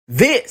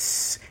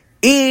This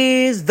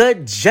is the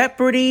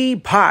Jeopardy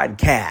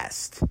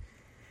podcast.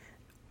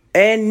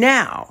 And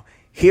now,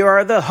 here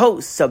are the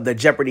hosts of the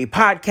Jeopardy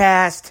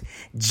podcast,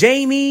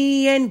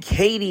 Jamie and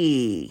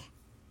Katie.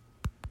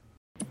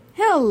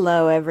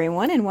 Hello,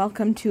 everyone, and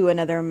welcome to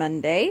another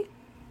Monday.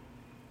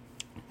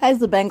 As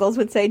the Bengals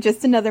would say,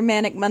 just another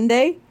manic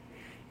Monday.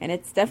 And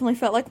it's definitely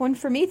felt like one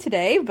for me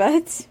today,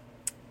 but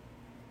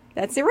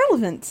that's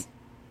irrelevant.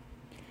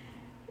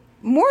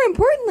 More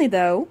importantly,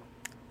 though,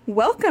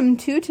 welcome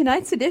to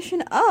tonight's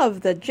edition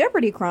of the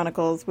Jeopardy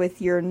Chronicles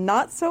with your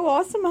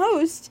not-so-awesome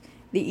host,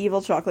 the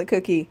Evil Chocolate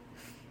Cookie.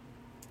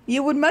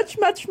 You would much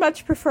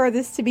prefer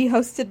this to be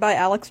hosted by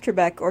Alex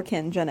Trebek or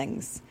Ken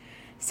Jennings.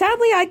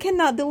 Sadly, I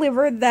cannot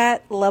deliver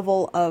that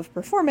level of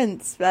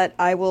performance, but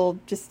I will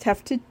just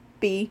have to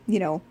be,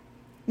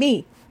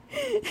 me.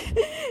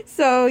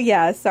 So,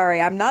 yeah, sorry,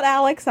 I'm not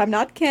Alex, I'm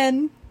not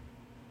Ken.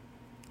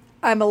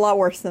 I'm a lot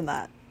worse than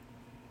that.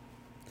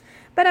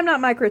 But I'm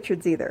not Mike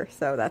Richards either,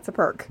 so that's a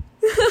perk.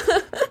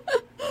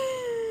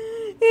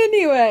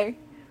 Anyway,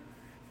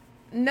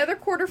 another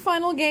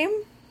quarterfinal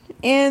game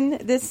in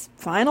this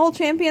final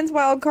Champions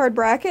Wildcard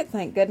bracket.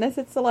 Thank goodness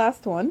it's the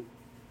last one.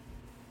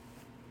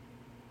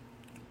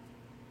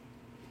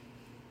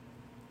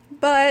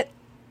 But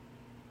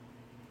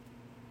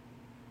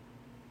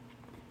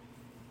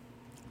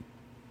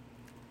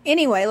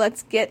anyway,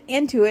 let's get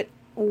into it.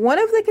 One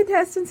of the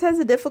contestants has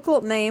a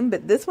difficult name,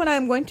 but this one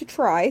I'm going to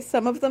try.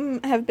 Some of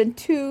them have been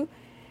too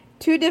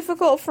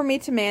difficult for me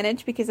to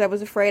manage because I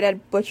was afraid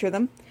I'd butcher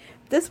them.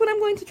 This one I'm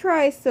going to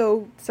try,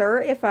 so,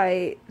 sir, if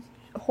I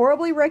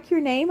horribly wreck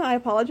your name, I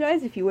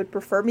apologize. If you would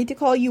prefer me to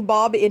call you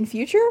Bob in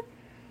future,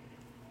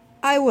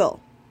 I will.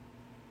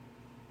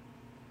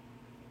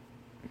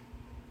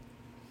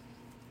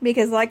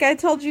 Because like I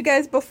told you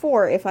guys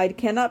before, if I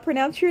cannot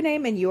pronounce your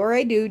name and you are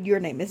a dude, your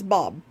name is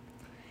Bob.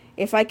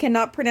 If I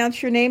cannot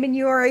pronounce your name and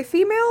you are a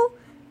female,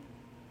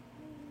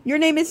 your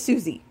name is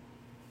Susie.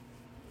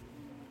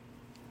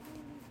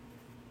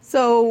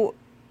 So,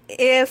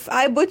 if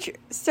I butcher,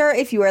 sir,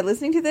 if you are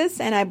listening to this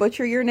and I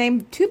butcher your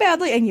name too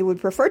badly and you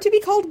would prefer to be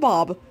called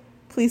Bob,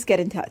 please get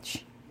in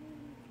touch.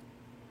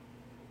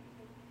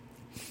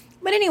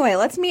 But anyway,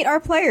 let's meet our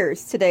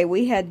players today.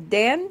 We had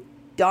Dan,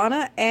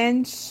 Donna,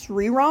 and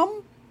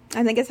Sriram.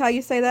 I think is how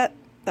you say that.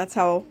 That's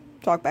how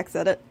Talkback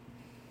said it.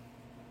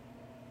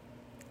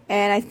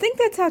 And I think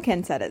that's how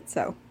Ken said it,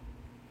 so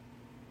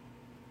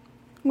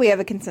we have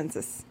a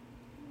consensus.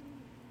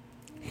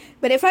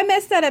 But if I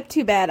mess that up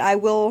too bad, I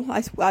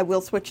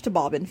will switch to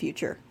Bob in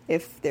future,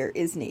 if there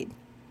is need.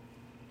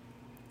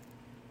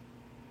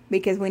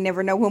 Because we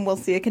never know when we'll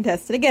see a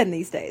contestant again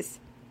these days.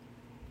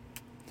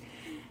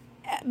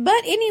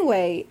 But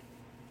anyway,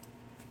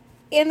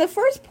 in the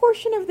first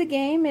portion of the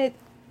game, it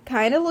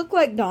kind of looked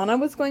like Donna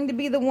was going to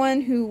be the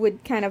one who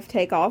would kind of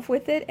take off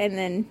with it and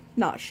then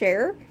not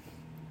share.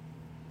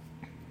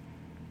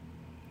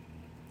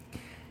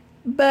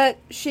 But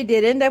she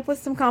did end up with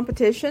some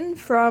competition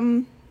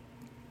from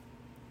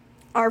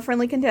our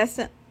friendly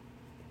contestant.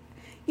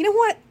 You know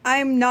what?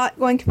 I'm not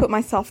going to put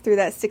myself through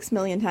that 6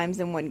 million times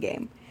in one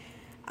game.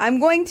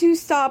 I'm going to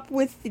stop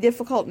with the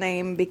difficult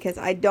name because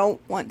I don't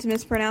want to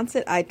mispronounce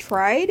it. I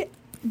tried,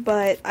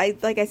 but I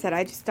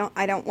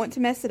don't want to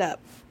mess it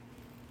up.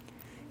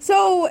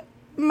 So,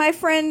 my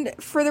friend,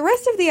 for the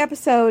rest of the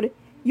episode,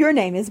 your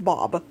name is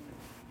Bob.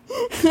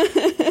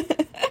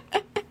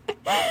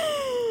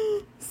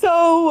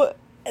 So,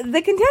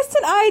 the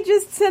contestant I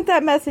just sent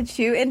that message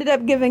to ended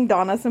up giving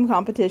Donna some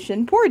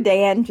competition. Poor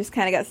Dan just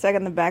kind of got stuck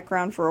in the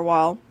background for a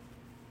while.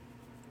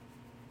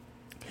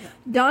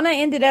 Donna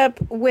ended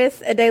up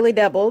with a daily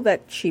double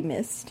that she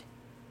missed.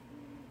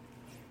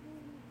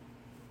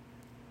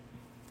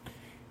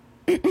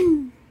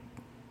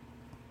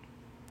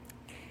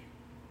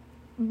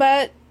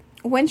 But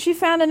when she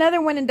found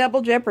another one in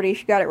Double Jeopardy,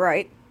 she got it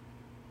right.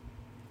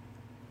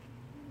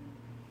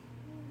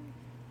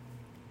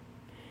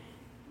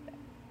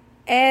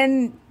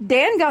 And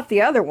Dan got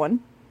the other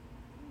one,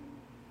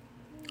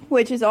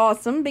 which is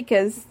awesome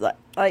because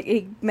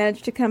he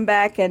managed to come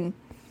back and,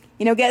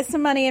 get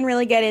some money and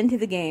really get into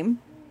the game.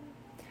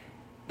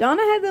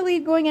 Donna had the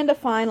lead going into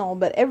final,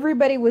 but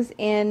everybody was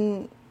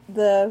in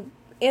the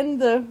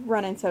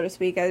run-in, so to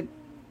speak. I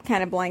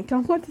kind of blanked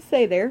on what to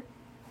say there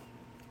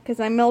because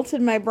I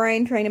melted my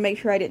brain trying to make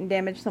sure I didn't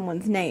damage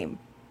someone's name.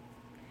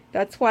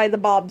 That's why the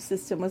Bob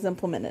system was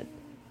implemented.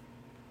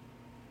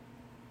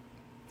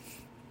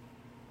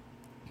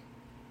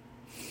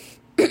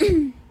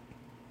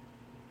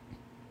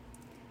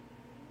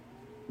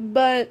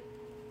 But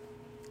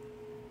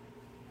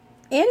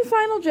in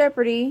Final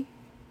Jeopardy,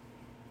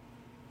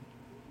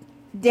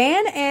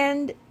 Dan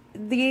and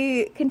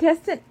the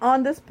contestant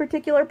on this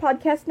particular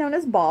podcast known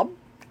as Bob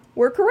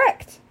were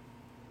correct.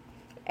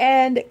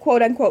 And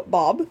quote-unquote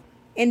Bob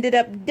ended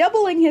up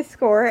doubling his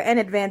score and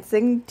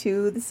advancing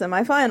to the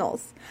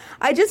semifinals.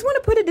 I just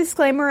want to put a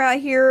disclaimer out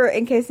here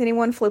in case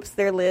anyone flips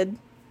their lid.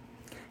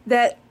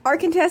 That our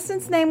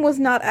contestant's name was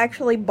not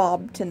actually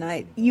Bob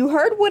tonight. You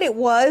heard what it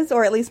was,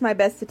 or at least my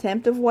best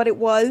attempt of what it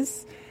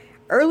was,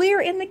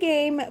 earlier in the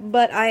game,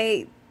 but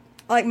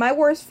my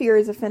worst fear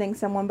is offending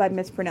someone by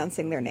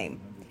mispronouncing their name.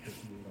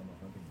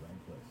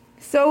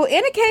 So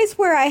in a case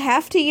where I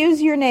have to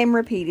use your name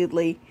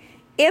repeatedly,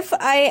 if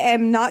I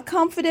am not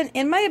confident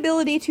in my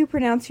ability to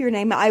pronounce your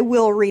name, I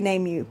will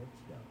rename you.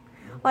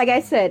 Like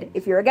I said,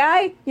 if you're a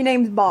guy, your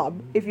name's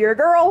Bob. If you're a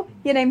girl,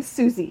 your name's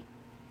Susie.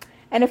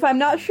 And if I'm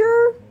not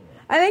sure,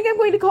 I think I'm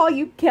going to call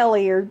you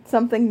Kelly or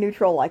something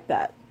neutral like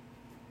that.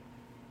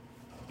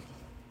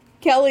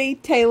 Kelly,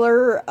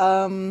 Taylor,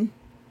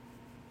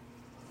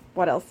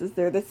 what else is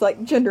there that's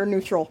like gender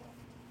neutral?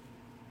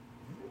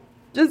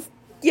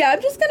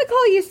 I'm just going to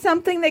call you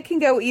something that can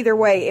go either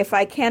way if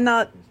I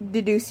cannot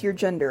deduce your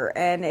gender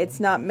and it's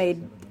not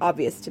made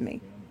obvious to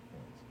me.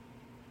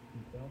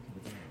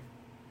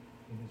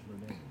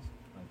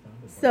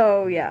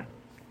 So, yeah.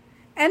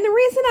 And the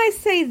reason I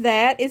say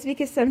that is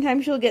because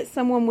sometimes you'll get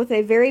someone with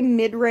a very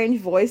mid-range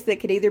voice that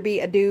could either be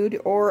a dude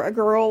or a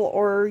girl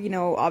or,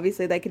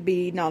 obviously they could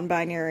be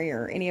non-binary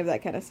or any of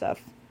that kind of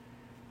stuff.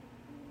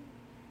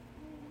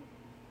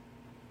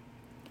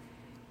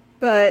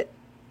 But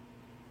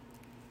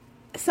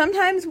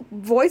sometimes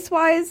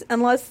voice-wise,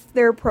 unless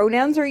their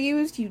pronouns are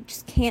used, you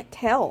just can't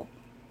tell.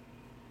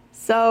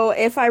 So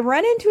if I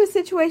run into a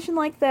situation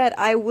like that,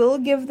 I will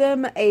give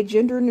them a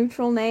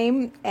gender-neutral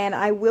name, and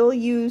I will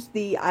use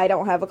the I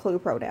don't have a clue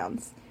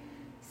pronouns.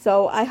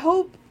 So I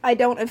hope I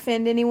don't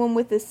offend anyone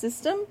with this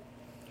system,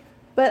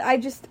 but I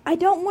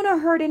don't want to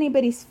hurt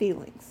anybody's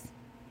feelings.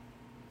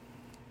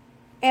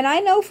 And I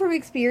know from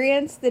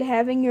experience that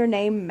having your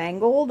name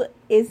mangled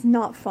is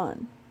not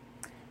fun.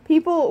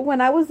 People,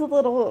 when I was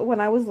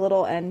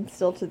little, and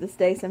still to this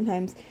day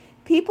sometimes,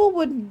 people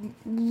would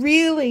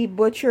really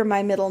butcher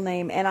my middle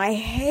name, and I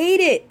hate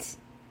it.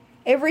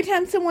 Every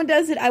time someone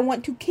does it, I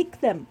want to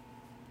kick them.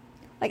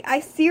 Like, I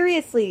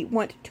seriously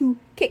want to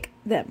kick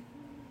them.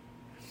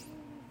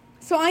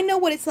 So I know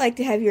what it's like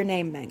to have your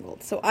name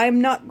mangled. So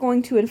I'm not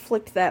going to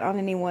inflict that on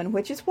anyone,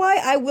 which is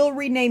why I will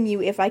rename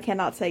you if I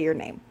cannot say your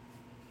name.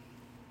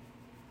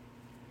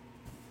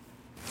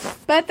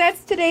 But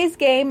that's today's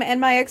game and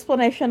my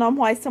explanation on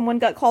why someone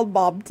got called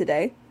Bob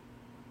today.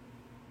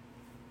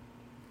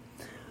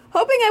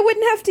 Hoping I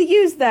wouldn't have to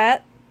use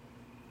that,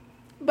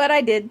 but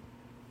I did,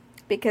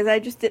 because I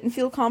just didn't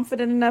feel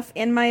confident enough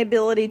in my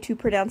ability to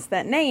pronounce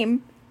that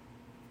name.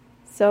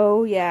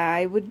 So yeah,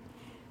 I would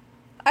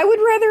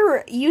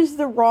rather use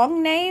the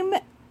wrong name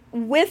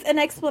with an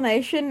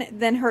explanation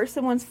than hurt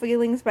someone's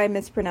feelings by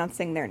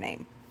mispronouncing their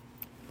name.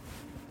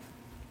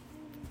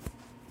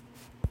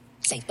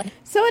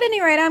 So at any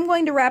rate, I'm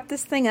going to wrap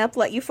this thing up,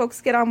 let you folks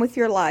get on with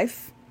your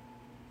life.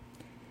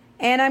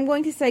 And I'm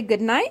going to say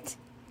good night.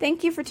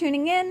 Thank you for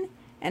tuning in,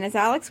 and as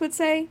Alex would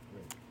say,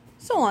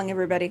 so long,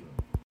 everybody.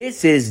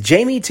 This is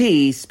Jamie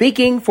T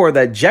speaking for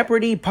the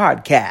Jeopardy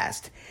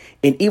podcast,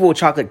 an Evil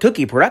Chocolate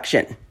Cookie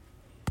production.